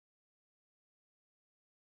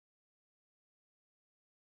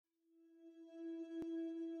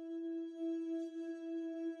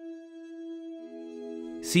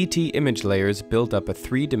CT image layers build up a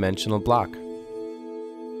three-dimensional block.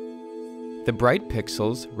 The bright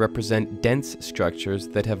pixels represent dense structures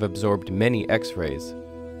that have absorbed many X-rays.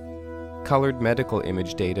 Colored medical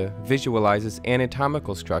image data visualizes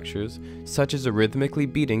anatomical structures such as a rhythmically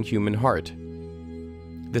beating human heart.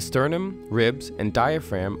 The sternum, ribs, and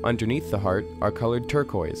diaphragm underneath the heart are colored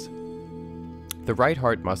turquoise. The right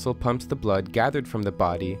heart muscle pumps the blood gathered from the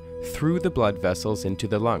body through the blood vessels into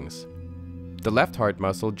the lungs. The left heart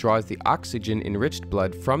muscle draws the oxygen-enriched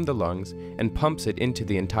blood from the lungs and pumps it into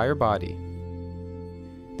the entire body.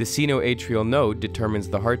 The sinoatrial node determines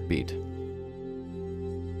the heartbeat.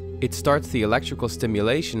 It starts the electrical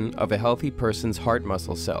stimulation of a healthy person's heart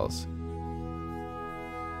muscle cells.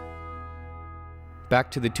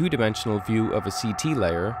 Back to the two-dimensional view of a CT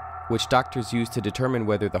layer, which doctors use to determine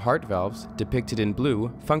whether the heart valves, depicted in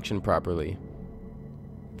blue, function properly.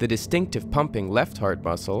 The distinctive pumping left heart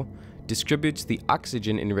muscle distributes the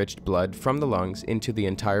oxygen-enriched blood from the lungs into the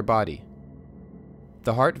entire body.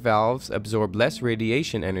 The heart valves absorb less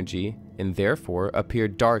radiation energy and therefore appear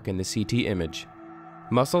dark in the CT image.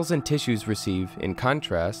 Muscles and tissues receive, in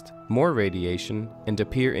contrast, more radiation and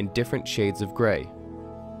appear in different shades of gray.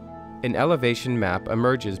 An elevation map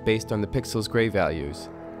emerges based on the pixel's gray values.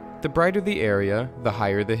 The brighter the area, the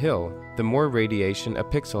higher the hill, the more radiation a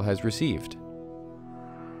pixel has received.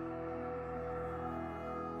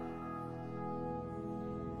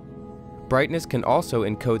 Brightness can also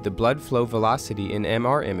encode the blood flow velocity in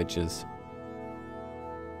MR images.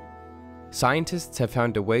 Scientists have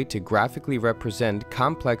found a way to graphically represent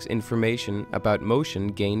complex information about motion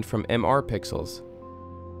gained from MR pixels.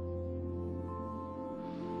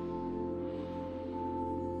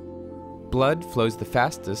 Blood flows the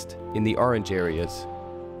fastest in the orange areas.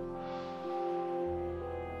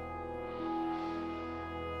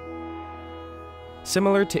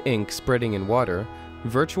 Similar to ink spreading in water,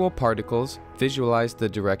 virtual particles visualize the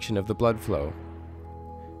direction of the blood flow.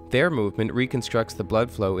 Their movement reconstructs the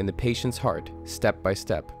blood flow in the patient's heart, step by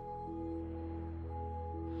step.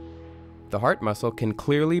 The heart muscle can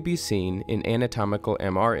clearly be seen in anatomical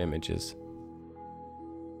MR images.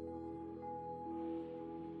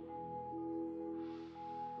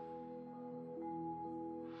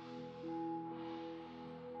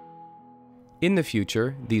 In the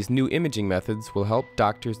future, these new imaging methods will help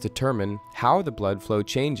doctors determine how the blood flow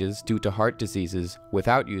changes due to heart diseases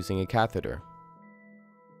without using a catheter.